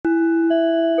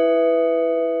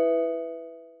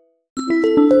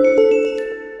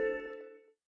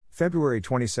February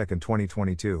 22,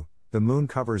 2022, the Moon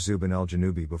covers Zubin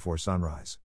el-Janubi before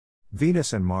sunrise.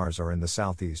 Venus and Mars are in the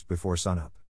southeast before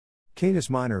sunup. Canis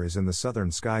Minor is in the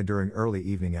southern sky during early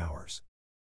evening hours.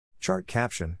 Chart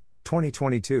caption,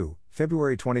 2022,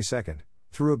 February 22.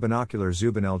 Through a binocular,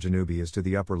 Zubin el-Janubi is to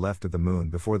the upper left of the Moon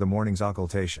before the morning's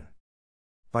occultation.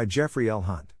 By Jeffrey L.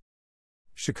 Hunt.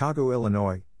 Chicago,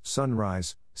 Illinois,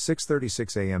 sunrise,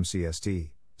 6:36 a.m. CST,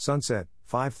 sunset,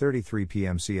 5:33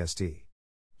 p.m. CST.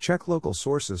 Check local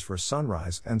sources for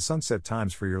sunrise and sunset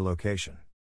times for your location.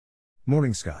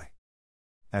 Morning sky.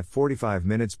 At 45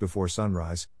 minutes before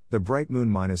sunrise, the bright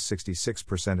moon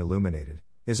 -66% illuminated,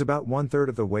 is about 1/3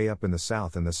 of the way up in the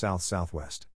south and the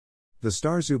south-southwest. The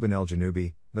star Zubin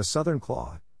el-Janubi, the southern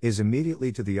claw, is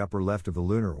immediately to the upper left of the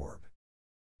lunar orb.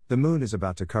 The moon is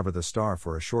about to cover the star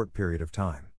for a short period of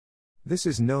time. This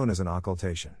is known as an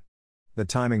occultation. The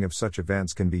timing of such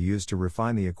events can be used to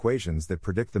refine the equations that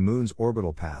predict the moon's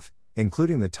orbital path,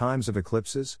 including the times of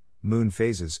eclipses, moon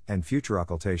phases, and future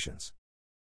occultations.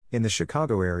 In the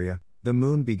Chicago area, the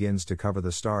moon begins to cover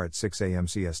the star at 6 a.m.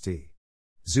 CST.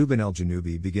 Zubin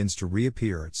el-Janubi begins to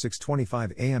reappear at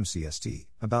 6:25 a.m. CST,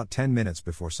 about 10 minutes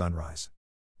before sunrise.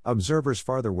 Observers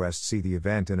farther west see the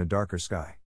event in a darker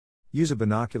sky. Use a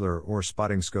binocular or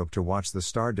spotting scope to watch the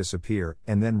star disappear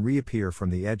and then reappear from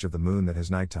the edge of the moon that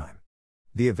has nighttime.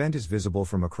 The event is visible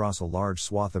from across a large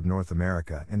swath of North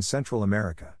America and Central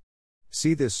America.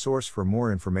 See this source for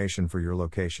more information for your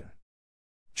location.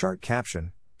 Chart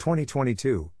caption,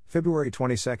 2022, February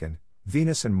 22,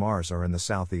 Venus and Mars are in the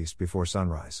southeast before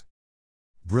sunrise.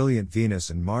 Brilliant Venus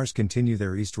and Mars continue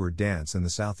their eastward dance in the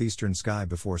southeastern sky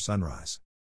before sunrise.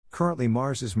 Currently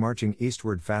Mars is marching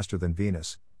eastward faster than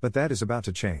Venus, but that is about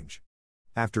to change.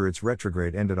 After its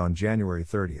retrograde ended on January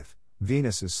 30,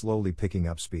 Venus is slowly picking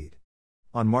up speed.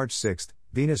 On March 6,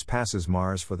 Venus passes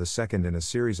Mars for the second in a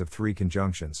series of 3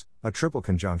 conjunctions, a triple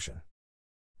conjunction.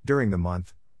 During the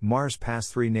month, Mars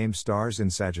passed 3 named stars in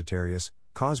Sagittarius,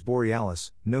 Cos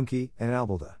Borealis, Nunki, and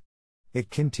Albalda. It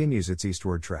continues its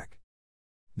eastward trek.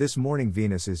 This morning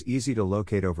Venus is easy to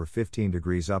locate over 15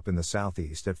 degrees up in the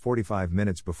southeast at 45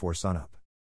 minutes before sunup.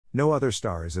 No other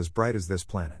star is as bright as this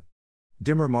planet.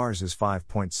 Dimmer Mars is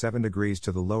 5.7 degrees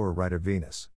to the lower right of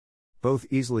Venus. Both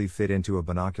easily fit into a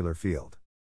binocular field.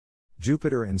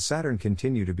 Jupiter and Saturn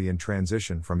continue to be in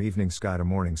transition from evening sky to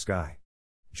morning sky.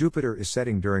 Jupiter is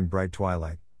setting during bright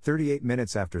twilight, 38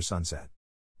 minutes after sunset.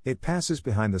 It passes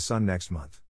behind the Sun next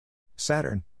month.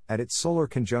 Saturn, at its solar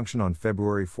conjunction on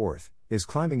February 4, is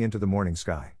climbing into the morning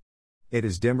sky. It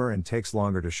is dimmer and takes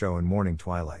longer to show in morning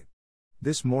twilight.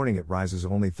 This morning it rises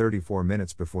only 34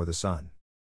 minutes before the Sun.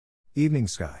 Evening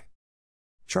sky.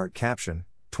 Chart caption,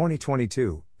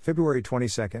 2022, February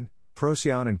 22,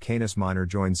 Procyon and Canis Minor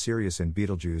join Sirius in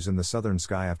Betelgeuse in the southern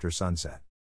sky after sunset.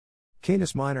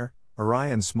 Canis Minor,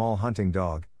 Orion's small hunting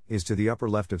dog, is to the upper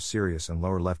left of Sirius and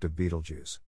lower left of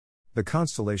Betelgeuse. The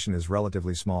constellation is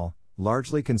relatively small,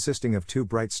 largely consisting of 2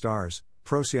 bright stars,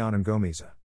 Procyon and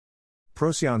Gomeza.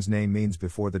 Procyon's name means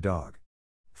before the dog.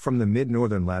 From the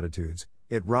mid-northern latitudes,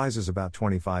 it rises about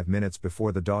 25 minutes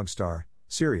before the dog star,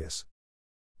 Sirius.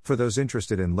 For those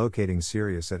interested in locating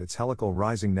Sirius at its helical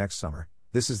rising next summer,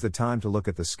 this is the time to look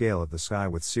at the scale of the sky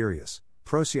with Sirius,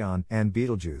 Procyon, and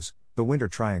Betelgeuse, the winter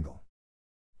triangle.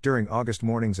 During August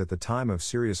mornings at the time of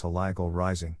Sirius heliacal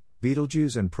rising,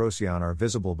 Betelgeuse and Procyon are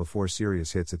visible before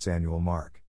Sirius hits its annual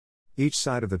mark. Each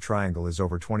side of the triangle is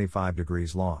over 25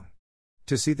 degrees long.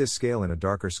 To see this scale in a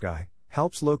darker sky,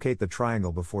 helps locate the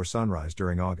triangle before sunrise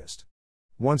during August.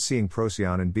 Once seeing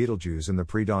Procyon and Betelgeuse in the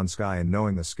pre-dawn sky and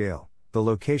knowing the scale, the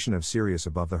location of Sirius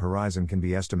above the horizon can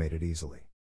be estimated easily.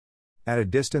 At a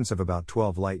distance of about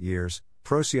 12 light-years,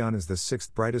 Procyon is the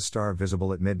 6th brightest star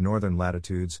visible at mid-northern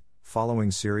latitudes,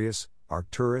 following Sirius,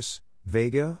 Arcturus,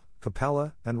 Vega,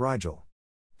 Capella, and Rigel.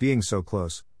 Being so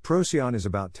close, Procyon is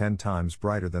about 10 times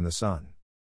brighter than the Sun.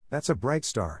 That's a bright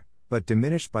star, but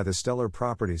diminished by the stellar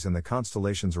properties in the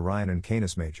constellations Orion and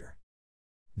Canis Major.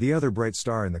 The other bright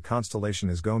star in the constellation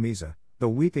is Gomeza, the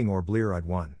weeping or blear-eyed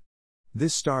one.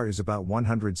 This star is about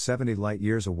 170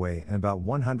 light-years away and about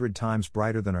 100 times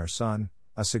brighter than our Sun,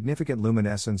 a significant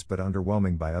luminescence but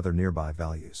underwhelming by other nearby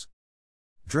values.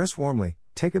 Dress warmly,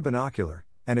 take a binocular,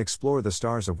 and explore the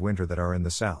stars of winter that are in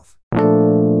the south.